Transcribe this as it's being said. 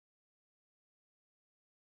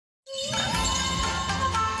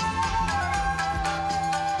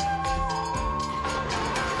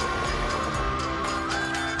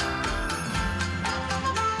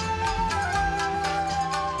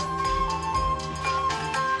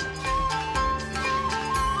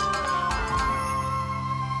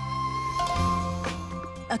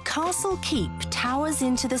castle keep towers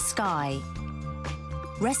into the sky,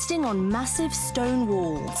 resting on massive stone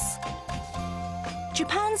walls.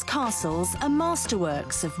 Japan's castles are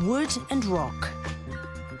masterworks of wood and rock.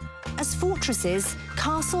 As fortresses,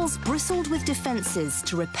 castles bristled with defences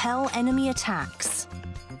to repel enemy attacks.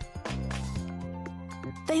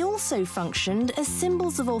 They also functioned as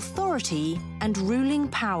symbols of authority and ruling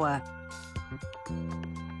power.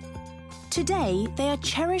 Today, they are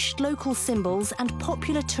cherished local symbols and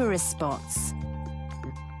popular tourist spots.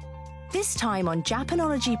 This time on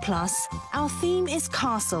Japanology Plus, our theme is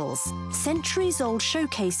castles, centuries-old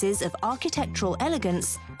showcases of architectural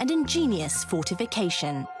elegance and ingenious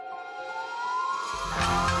fortification.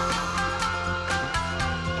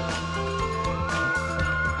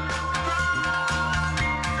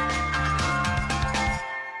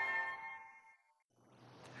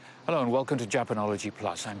 Hello and welcome to Japanology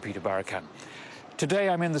Plus. I'm Peter Barakan. Today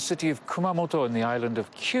I'm in the city of Kumamoto in the island of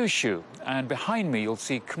Kyushu, and behind me you'll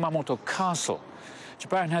see Kumamoto Castle.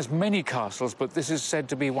 Japan has many castles, but this is said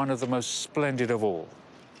to be one of the most splendid of all.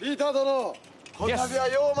 Yes.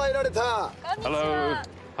 Hello.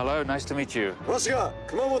 Hello, nice to meet you.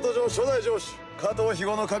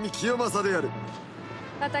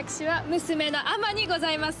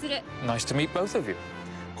 Nice to meet both of you.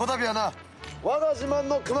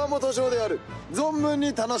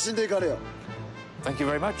 Thank you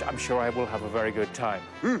very much. I'm sure I will have a very good time.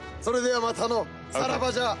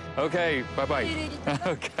 Okay, bye-bye.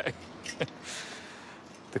 Okay.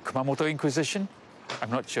 The Kumamoto Inquisition?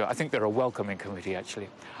 I'm not sure. I think they're a welcoming committee, actually.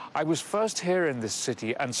 I was first here in this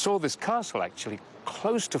city and saw this castle, actually,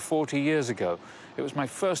 close to 40 years ago. It was my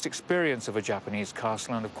first experience of a Japanese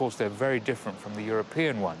castle, and of course they're very different from the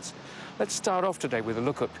European ones. Let's start off today with a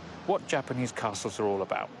look at what Japanese castles are all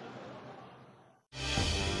about.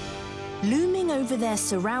 Looming over their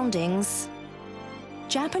surroundings,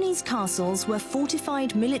 Japanese castles were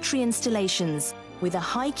fortified military installations with a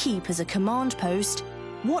high keep as a command post,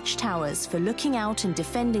 watchtowers for looking out and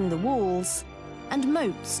defending the walls, and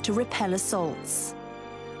moats to repel assaults.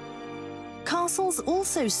 Castles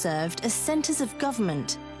also served as centres of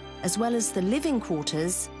government, as well as the living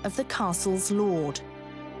quarters of the castle's lord.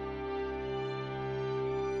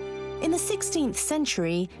 In the 16th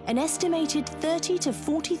century, an estimated 30,000 to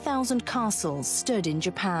 40,000 castles stood in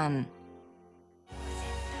Japan.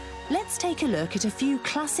 Let's take a look at a few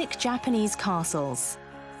classic Japanese castles.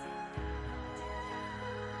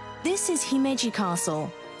 This is Himeji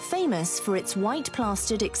Castle, famous for its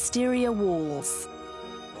white-plastered exterior walls.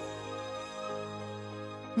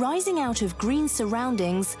 Rising out of green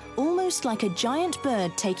surroundings, almost like a giant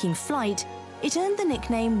bird taking flight, it earned the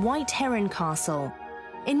nickname White Heron Castle.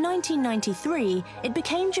 In 1993, it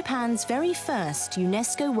became Japan's very first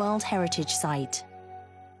UNESCO World Heritage Site.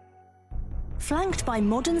 Flanked by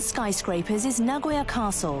modern skyscrapers is Nagoya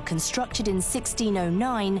Castle, constructed in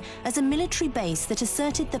 1609 as a military base that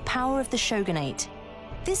asserted the power of the shogunate.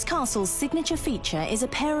 This castle's signature feature is a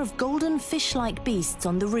pair of golden fish-like beasts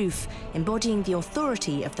on the roof, embodying the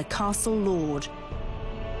authority of the castle lord.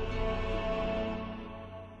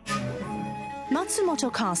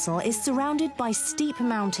 Matsumoto Castle is surrounded by steep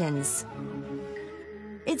mountains.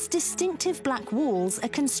 Its distinctive black walls are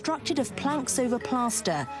constructed of planks over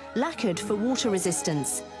plaster, lacquered for water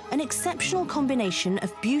resistance, an exceptional combination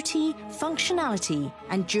of beauty, functionality,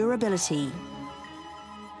 and durability.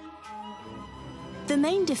 The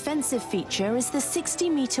main defensive feature is the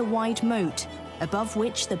 60-meter wide moat, above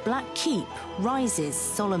which the Black Keep rises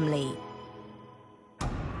solemnly.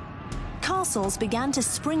 Castles began to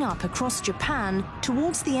spring up across Japan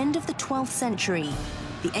towards the end of the 12th century.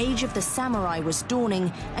 The age of the samurai was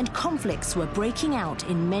dawning, and conflicts were breaking out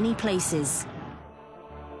in many places.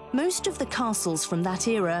 Most of the castles from that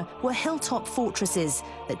era were hilltop fortresses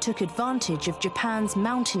that took advantage of Japan's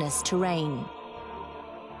mountainous terrain.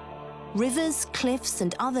 Rivers, cliffs,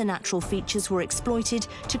 and other natural features were exploited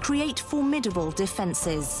to create formidable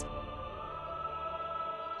defenses.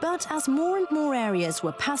 But as more and more areas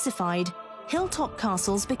were pacified, hilltop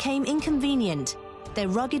castles became inconvenient. Their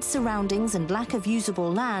rugged surroundings and lack of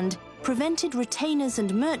usable land prevented retainers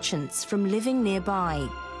and merchants from living nearby.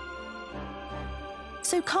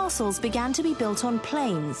 So castles began to be built on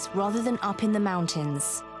plains rather than up in the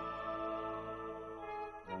mountains.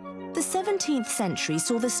 The 17th century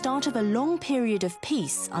saw the start of a long period of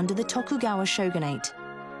peace under the Tokugawa shogunate.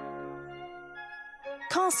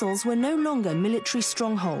 Castles were no longer military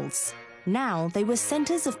strongholds. Now they were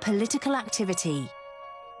centers of political activity.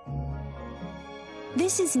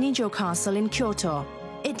 This is Nijo Castle in Kyoto.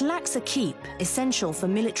 It lacks a keep, essential for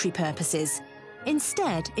military purposes.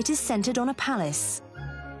 Instead, it is centered on a palace.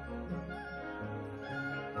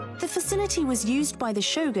 The facility was used by the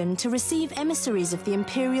shogun to receive emissaries of the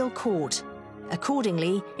imperial court.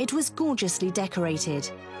 Accordingly, it was gorgeously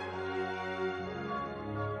decorated.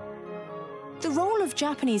 The role of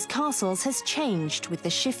Japanese castles has changed with the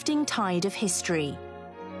shifting tide of history.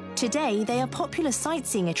 Today, they are popular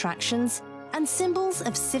sightseeing attractions and symbols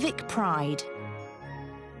of civic pride.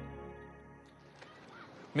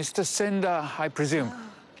 Mr. Senda, I presume.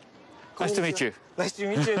 Nice to meet you. Nice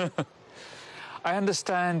to meet you. I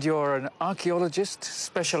understand you're an archaeologist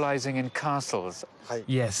specializing in castles.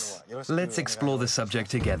 Yes, let's explore the subject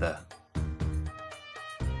together.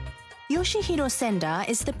 Yoshihiro Senda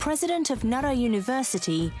is the president of Nara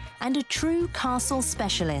University and a true castle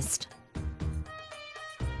specialist.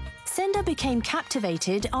 Senda became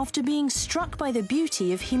captivated after being struck by the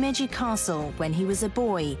beauty of Himeji Castle when he was a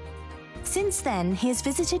boy. Since then, he has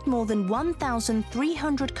visited more than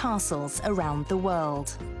 1,300 castles around the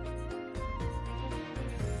world.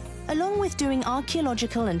 Along with doing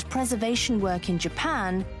archaeological and preservation work in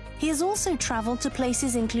Japan, he has also traveled to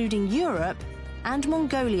places including Europe and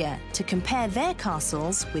Mongolia to compare their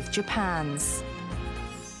castles with Japan's.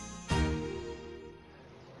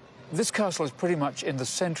 This castle is pretty much in the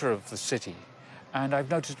center of the city, and I've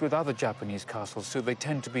noticed with other Japanese castles too, they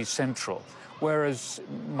tend to be central, whereas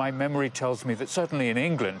my memory tells me that certainly in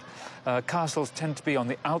England, castles tend to be on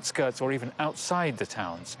the outskirts or even outside the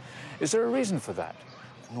towns. Is there a reason for that?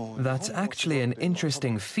 That's actually an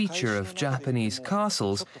interesting feature of Japanese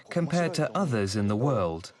castles compared to others in the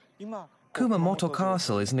world. Kumamoto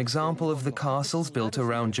Castle is an example of the castles built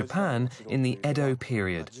around Japan in the Edo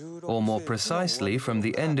period, or more precisely from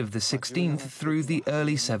the end of the 16th through the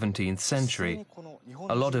early 17th century.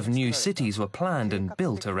 A lot of new cities were planned and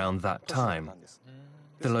built around that time.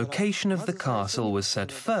 The location of the castle was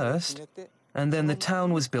set first, and then the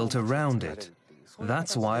town was built around it.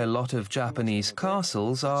 That's why a lot of Japanese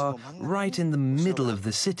castles are right in the middle of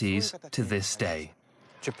the cities to this day.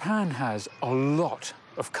 Japan has a lot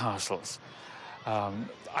of castles.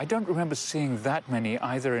 I don't remember seeing that many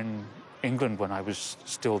either in England when I was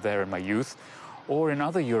still there in my youth, or in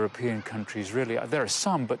other European countries, really. There are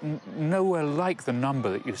some, but nowhere like the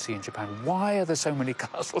number that you see in Japan. Why are there so many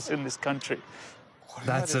castles in this country?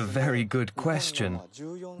 That's a very good question.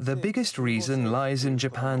 The biggest reason lies in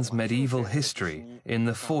Japan's medieval history in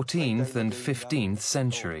the 14th and 15th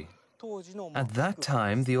century. At that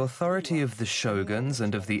time, the authority of the shoguns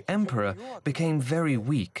and of the emperor became very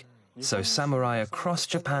weak, so samurai across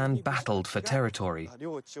Japan battled for territory.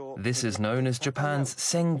 This is known as Japan's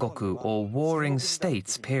Sengoku, or Warring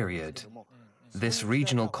States period. This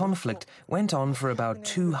regional conflict went on for about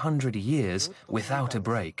 200 years without a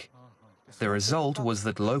break. The result was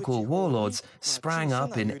that local warlords sprang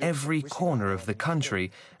up in every corner of the country,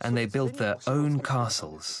 and they built their own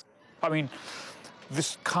castles. I mean,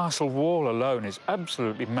 this castle wall alone is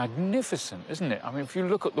absolutely magnificent, isn't it? I mean, if you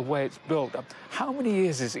look at the way it's built, how many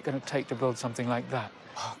years is it going to take to build something like that?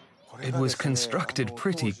 It was constructed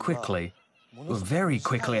pretty quickly. Very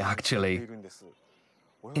quickly, actually.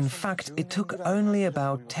 In fact, it took only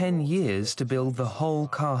about 10 years to build the whole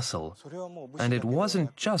castle. And it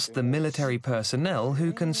wasn't just the military personnel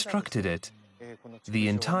who constructed it. The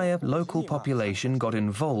entire local population got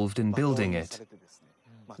involved in building it.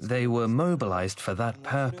 They were mobilized for that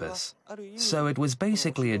purpose. So it was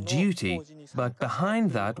basically a duty, but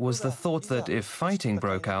behind that was the thought that if fighting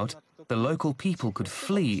broke out, the local people could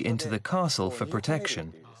flee into the castle for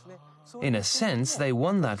protection. In a sense, they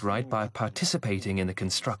won that right by participating in the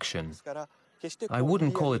construction. I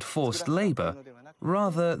wouldn't call it forced labor.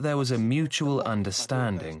 Rather, there was a mutual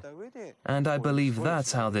understanding. And I believe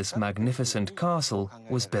that's how this magnificent castle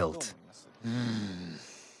was built.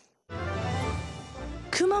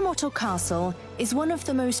 Kumamoto Castle is one of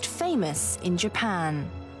the most famous in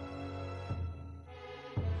Japan.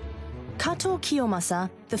 Kato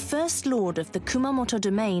Kiyomasa, the first lord of the Kumamoto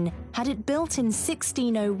domain, had it built in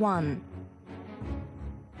 1601.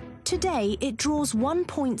 Today, it draws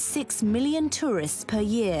 1.6 million tourists per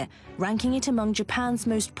year, ranking it among Japan's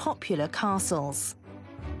most popular castles.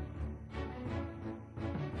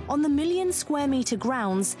 On the million-square-meter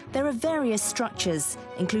grounds, there are various structures,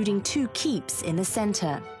 including 2 keeps in the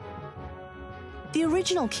center. The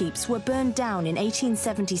original keeps were burned down in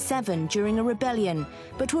 1877 during a rebellion,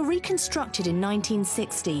 but were reconstructed in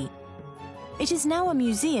 1960. It is now a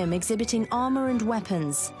museum exhibiting armor and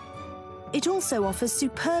weapons. It also offers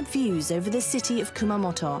superb views over the city of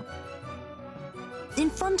Kumamoto. In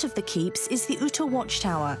front of the keeps is the Uto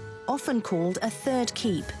Watchtower, often called a third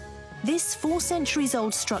keep. This 4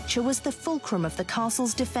 centuries-old structure was the fulcrum of the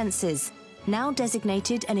castle's defenses, now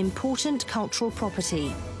designated an important cultural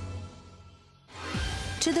property.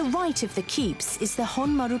 To the right of the keeps is the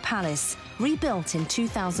Honmaru Palace, rebuilt in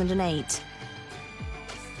 2008.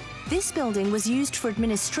 This building was used for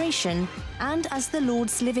administration and as the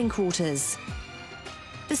Lord's living quarters.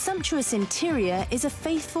 The sumptuous interior is a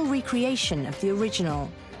faithful recreation of the original.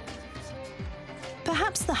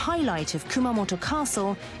 Perhaps the highlight of Kumamoto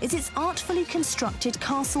Castle is its artfully constructed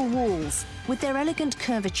castle walls with their elegant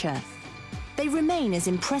curvature. They remain as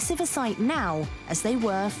impressive a sight now as they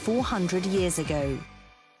were 400 years ago.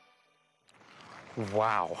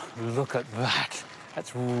 Wow, look at that.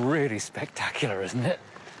 That's really spectacular, isn't it?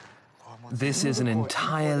 This is an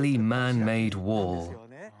entirely man-made wall.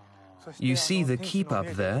 You see the keep up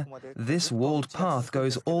there? This walled path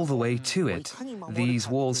goes all the way to it. These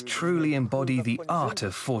walls truly embody the art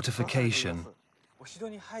of fortification.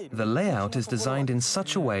 The layout is designed in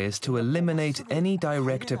such a way as to eliminate any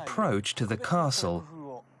direct approach to the castle.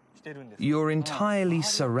 You're entirely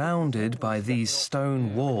surrounded by these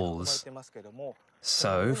stone walls.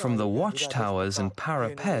 So, from the watchtowers and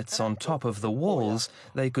parapets on top of the walls,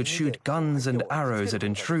 they could shoot guns and arrows at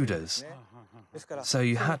intruders. So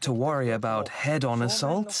you had to worry about head-on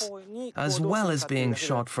assaults, as well as being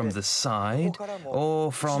shot from the side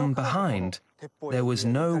or from behind. There was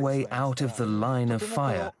no way out of the line of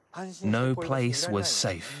fire. No place was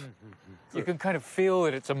safe. You can kind of feel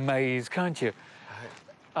that it's a maze, can't you?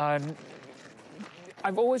 And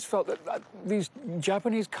I've always felt that these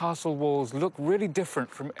Japanese castle walls look really different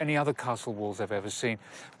from any other castle walls I've ever seen.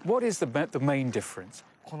 What is the main difference?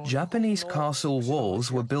 Japanese castle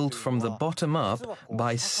walls were built from the bottom up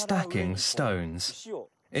by stacking stones.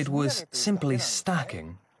 It was simply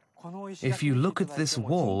stacking. If you look at this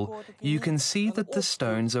wall, you can see that the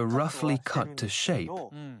stones are roughly cut to shape,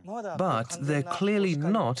 but they're clearly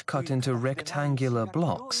not cut into rectangular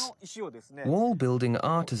blocks. Wall-building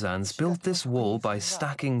artisans built this wall by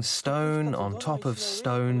stacking stone on top of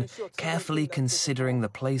stone, carefully considering the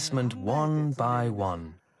placement one by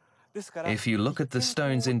one. If you look at the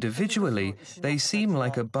stones individually, they seem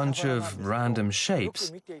like a bunch of random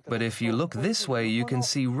shapes. But if you look this way, you can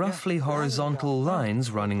see roughly horizontal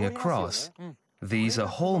lines running across. These are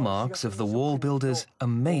hallmarks of the wall builder's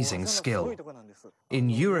amazing skill. In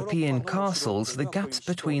European castles, the gaps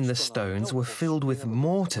between the stones were filled with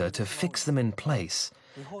mortar to fix them in place.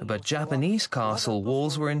 But Japanese castle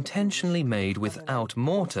walls were intentionally made without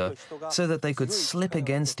mortar so that they could slip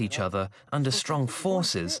against each other under strong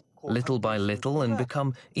forces, little by little, and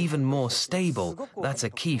become even more stable. That's a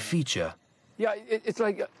key feature. Yeah, it's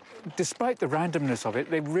like, despite the randomness of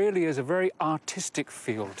it, there really is a very artistic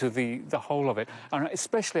feel to the whole of it. And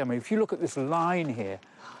especially, I mean, if you look at this line here,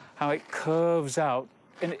 how it curves out,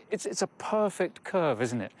 and it's a perfect curve,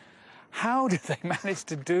 isn't it? How did they manage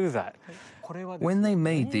to do that? When they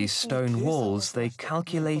made these stone walls, they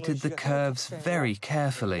calculated the curves very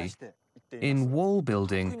carefully. In wall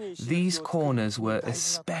building, these corners were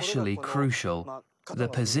especially crucial. The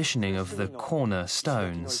positioning of the corner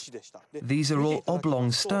stones. These are all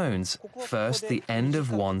oblong stones. First the end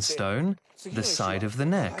of one stone, the side of the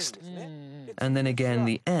next, and then again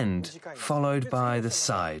the end, followed by the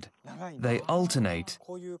side. They alternate,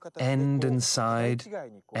 end and side,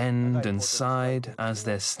 as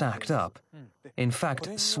they're stacked up. In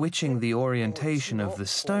fact, switching the orientation of the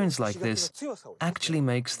stones like this actually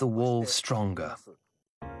makes the wall stronger.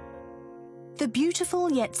 The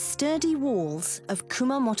beautiful yet sturdy walls of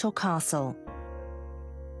Kumamoto Castle.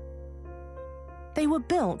 They were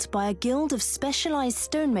built by a guild of specialized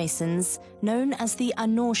stonemasons known as the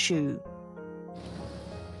Anoshu.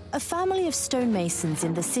 A family of stonemasons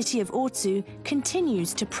in the city of Otsu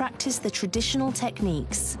continues to practice the traditional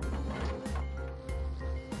techniques.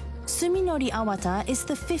 Suminori Awata is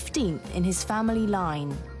the 15th in his family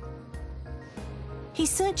line. He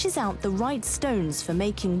searches out the right stones for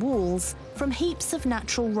making walls from heaps of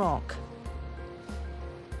natural rock.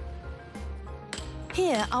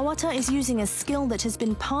 Here, Awata is using a skill that has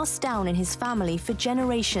been passed down in his family for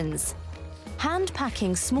generations,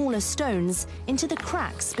 hand-packing smaller stones into the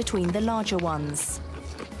cracks between the larger ones.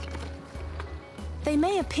 They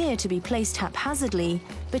may appear to be placed haphazardly,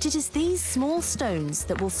 but it is these small stones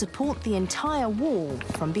that will support the entire wall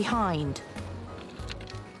from behind.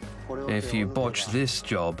 If you botch this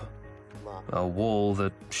job, a wall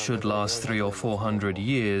that should last 300 or 400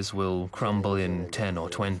 years will crumble in 10 or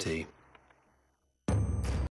 20.